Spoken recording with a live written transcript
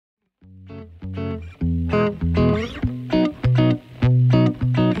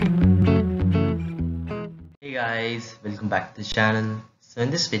welcome back to the channel. So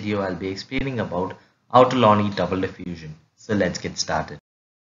in this video I'll be explaining about Ouchterlony double diffusion. So let's get started.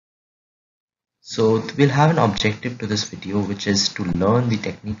 So we'll have an objective to this video, which is to learn the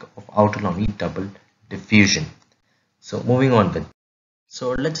technique of Ouchterlony double diffusion. So moving on with. So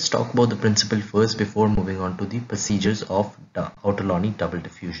let's just talk about the principle first before moving on to the procedures of the Ouchterlony double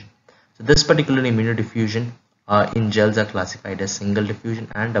diffusion. So this particular immunodiffusion in gels are classified as single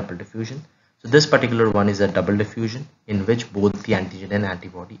diffusion and double diffusion. So this particular one is a double diffusion in which both the antigen and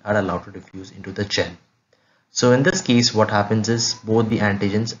antibody are allowed to diffuse into the gel. So in this case, what happens is both the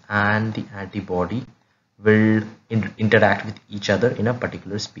antigens and the antibody will interact with each other in a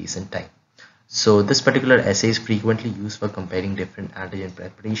particular space and time. So this particular assay is frequently used for comparing different antigen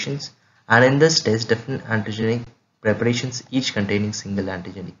preparations, and in this test different antigenic preparations each containing single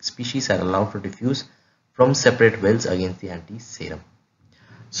antigenic species are allowed to diffuse from separate wells against the anti-serum.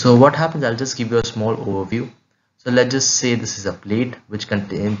 So what happens, I'll just give you a small overview. So let's just say this is a plate which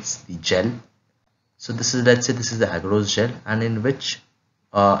contains the gel. So this is, let's say this is the agarose gel, and in which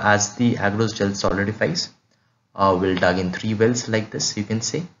as the agarose gel solidifies, we'll dug in 3 wells like this, you can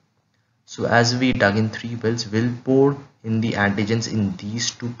say. So as we dug in 3 wells, we'll pour in the antigens in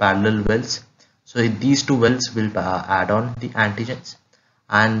these 2 parallel wells. So these 2 wells will add on the antigens,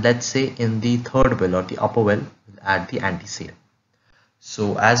 and let's say in the 3rd well or the upper well, we'll add the anti-serum.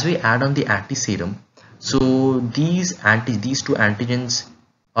 So as we add on the anti-serum, so these two antigens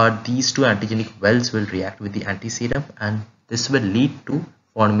or these 2 antigenic wells will react with the anti-serum, and this will lead to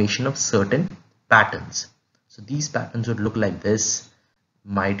formation of certain patterns. So these patterns would look like this,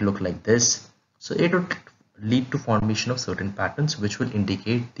 might look like this. So it would lead to formation of certain patterns which will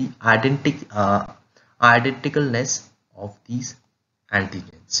indicate the identicalness of these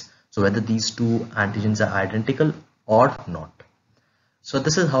antigens. So whether these 2 antigens are identical or not. So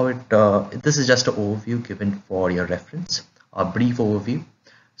this is how this is just an overview given for your reference, a brief overview.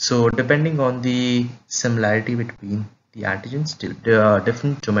 So depending on the similarity between the antigens,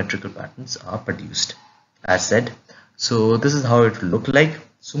 different geometrical patterns are produced, as said. So this is how it will look like.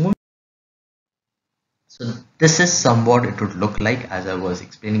 So this is somewhat it would look like as I was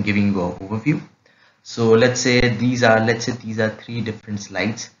explaining, giving you an overview. So let's say these are 3 different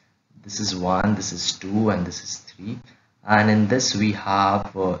slides. This is 1, this is 2, and this is 3. And in this we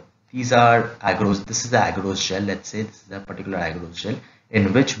have these are agarose. This is the agarose gel. Let's say this is a particular agarose gel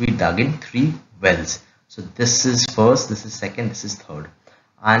in which we dug in 3 wells. So this is first, this is second, this is third.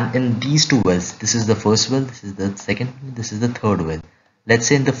 And in these 2 wells, this is the first well, this is the second well, this is the third well. Let's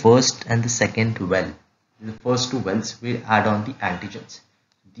say in the first and the second well, the first 2 wells, we add on the antigens.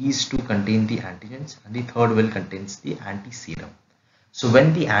 These 2 contain the antigens, and the third well contains the anti-serum. So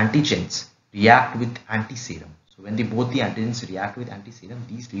when the antigens react with anti-serum, so when both the antigens react with anti-serum,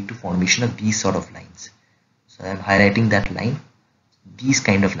 these lead to formation of these sort of lines. So I am highlighting that line, these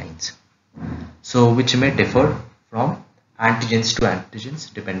kind of lines. So which may differ from antigens to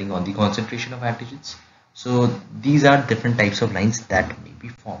antigens depending on the concentration of antigens. So these are different types of lines that may be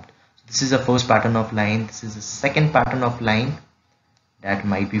formed. So this is the first pattern of line, this is the second pattern of line that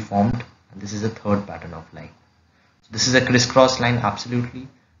might be formed, and this is the third pattern of line. So this is a crisscross line, absolutely.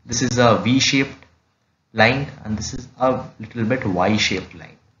 This is a V-shaped line, and this is a little bit Y-shaped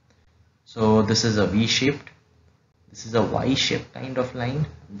line. So this is a V-shaped, this is a Y-shaped kind of line,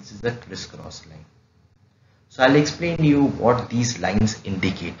 and this is a crisscross line. So I'll explain to you what these lines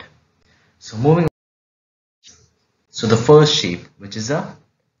indicate. So moving on. So the first shape, which is a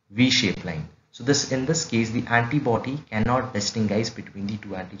V-shaped line. So in this case, the antibody cannot distinguish between the 2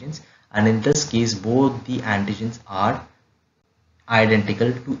 antigens, and in this case, both the antigens are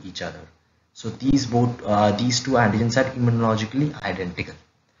identical to each other. So these 2 antigens are immunologically identical.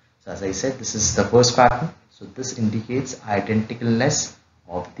 So as I said, this is the first pattern. So this indicates identicalness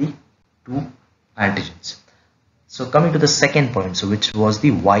of the 2 antigens. So coming to the second point, so which was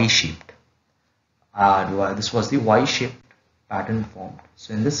the Y-shaped. This was the Y-shaped pattern formed.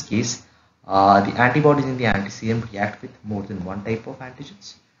 So in this case, the antibodies in the anti-serum react with more than one type of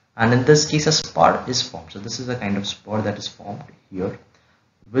antigens, and in this case a spur is formed. So this is a kind of spur that is formed here,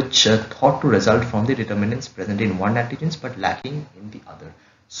 which thought to result from the determinants present in one antigens but lacking in the other.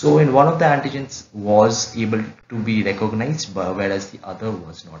 So in one of the antigens was able to be recognized, whereas the other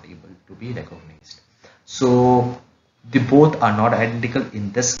was not able to be recognized. So the both are not identical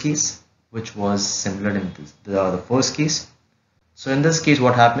in this case, which was similar in the first case. So in this case,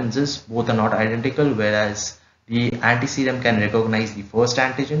 what happens is both are not identical, whereas the anti-serum can recognize the first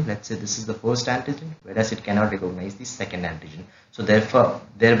antigen. Let's say this is the first antigen, whereas it cannot recognize the second antigen. So therefore,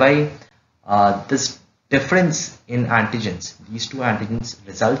 thereby this difference in antigens, these 2 antigens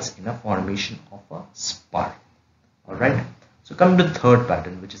results in a formation of a spur. All right. So coming to the third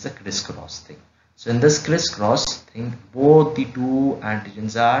pattern, which is a crisscross thing. So in this crisscross thing, both the two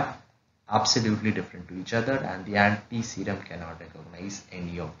antigens are absolutely different to each other, and the anti-serum cannot recognize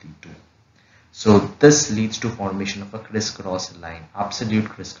any of the two. So this leads to formation of a crisscross line, absolute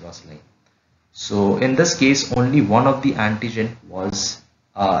crisscross line. So in this case, only one of the antigen was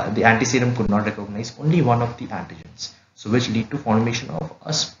the anti-serum could not recognize only one of the antigens, so which lead to formation of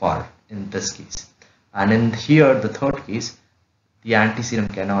a spur in this case. And in here, the third case, the anti-serum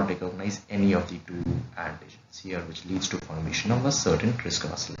cannot recognize any of the two antigens here, which leads to formation of a certain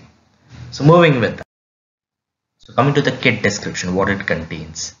crisscross line. So moving with that. So coming to the kit description, what it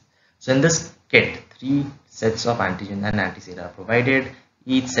contains. So in this kit, 3 sets of antigen and antiserum are provided.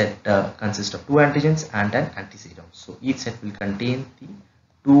 Each set consists of 2 antigens and an antiserum. So each set will contain the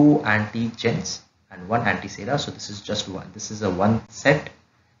 2 antigens and 1 antiserum. So this is just one. This is a one set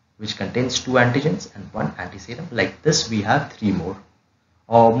which contains 2 antigens and 1 antiserum. Like this, we have 3 more,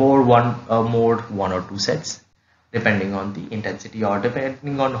 or more one or two sets, depending on the intensity or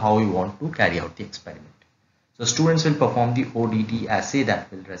depending on how you want to carry out the experiment. So students will perform the ODT assay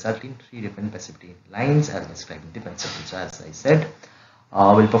that will result in 3 different precipitate lines as described in the principle. So as I said,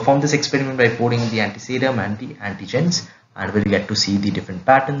 we'll perform this experiment by pouring the antiserum and the antigens, and we'll get to see the different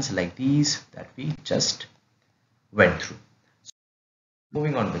patterns like these that we just went through. So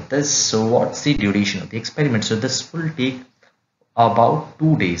moving on with this, so what's the duration of the experiment? So this will take about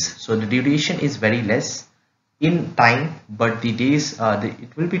 2 days. So the duration is very less in time, but the days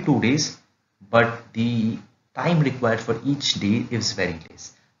it will be 2 days, but the time required for each day is very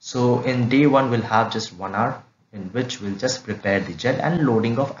less. So in day 1 we'll have just 1 hour in which we'll just prepare the gel and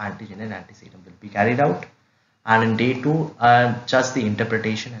loading of antigen and antiserum will be carried out, and in day 2 just the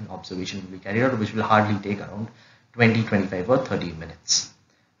interpretation and observation will be carried out, which will hardly take around 20, 25 or 30 minutes.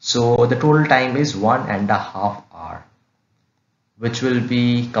 So the total time is 1.5 hours, which will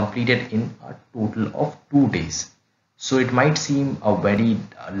be completed in a total of 2 days. So it might seem a very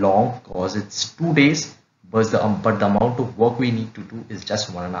long because it's 2 days, but the amount of work we need to do is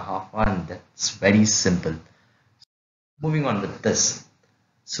just 1.5 hours, and that's very simple. Moving on with this.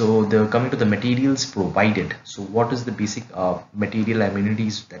 So coming to the materials provided. So what is the basic material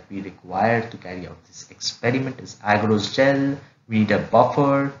amenities that we require to carry out this experiment is agarose gel, we need a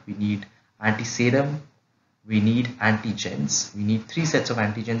buffer, we need antiserum, we need antigens. We need 3 sets of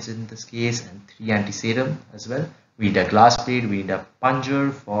antigens in this case and 3 antiserum as well. We need a glass plate, we need a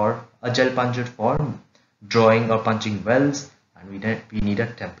plunger for a gel plunger for drawing or punching wells, and we need a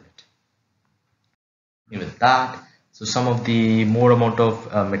template. With that, so some of the more amount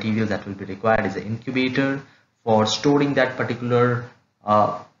of material that will be required is an incubator for storing that particular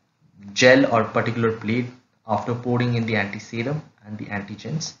gel or particular plate after pouring in the antiserum and the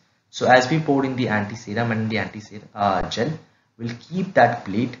antigens. So as we pour in the antiserum and the antiserum gel, we'll keep that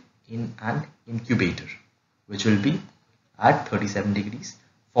plate in an incubator, which will be at 37 degrees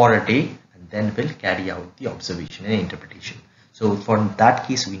for a day, and then we'll carry out the observation and interpretation. So for that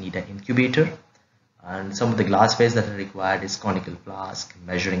case, we need an incubator, and some of the glasswares that are required is conical flask,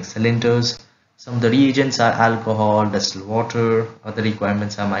 measuring cylinders. Some of the reagents are alcohol, distilled water. Other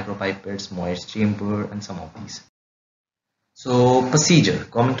requirements are micropipettes, moist chamber, and some of these. So procedure,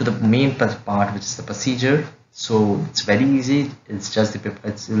 coming to the main part, which is the procedure. So it's very easy. It's just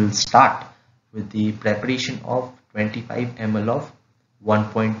we'll start with the preparation of 25 ml of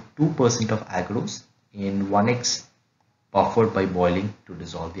 1.2% of agarose in 1x buffer by boiling to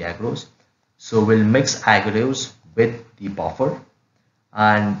dissolve the agarose. So we'll mix agarose with the buffer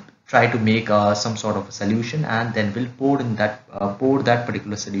and try to make some sort of a solution, and then we'll pour that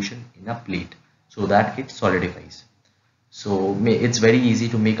particular solution in a plate so that it solidifies. So it's very easy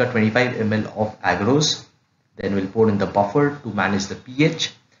to make a 25 ml of agarose, then we'll pour in the buffer to manage the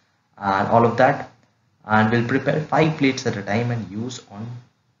pH and all of that, and we'll prepare 5 plates at a time and use on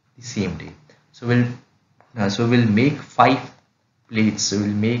the same day. So we'll make 5 plates, so we'll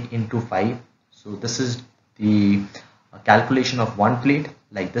make into 5. So this is the calculation of 1 plate.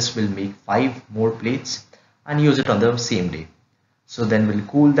 Like this, we'll make 5 more plates and use it on the same day. So then we'll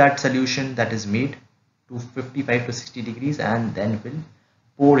cool that solution that is made to 55 to 60 degrees, and then we'll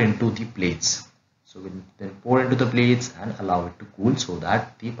pour into the plates. So we'll then pour into the plates and allow it to cool so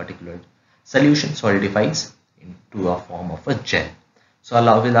that the particular solution solidifies into a form of a gel. So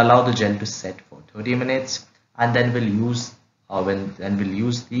we'll allow the gel to set for 30 minutes, and then we'll use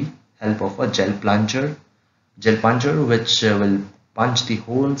the help of a gel plunger, which will punch the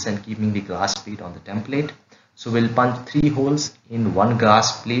holes and keeping the glass plate on the template. So we'll punch 3 holes in 1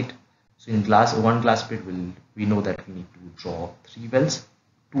 glass plate. So in one glass plate, we know that we need to draw 3 wells,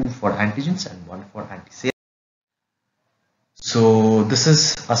 2 for antigens and 1 for antiserum. So this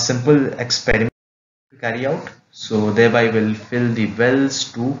is a simple experiment to carry out. So thereby we'll fill the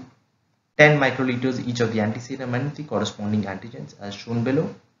wells to 10 microliters each of the antiserum and the corresponding antigens as shown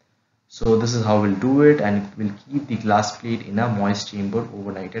below. So this is how we'll do it, and we'll keep the glass plate in a moist chamber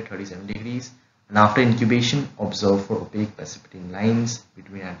overnight at 37 degrees, and after incubation observe for opaque precipitating lines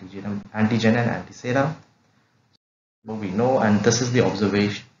between antigen and antisera. So we know, and this is the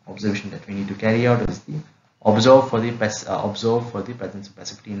observation that we need to carry out, is the observe for the presence of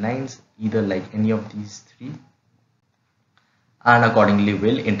precipitating lines, either like any of these three, and accordingly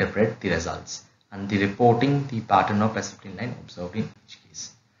will interpret the results and the reporting the pattern of precipitating line observed in each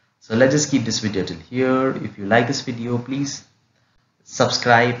case. So let's just keep this video till here. If you like this video, please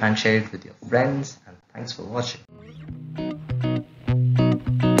subscribe and share it with your friends, and thanks for watching.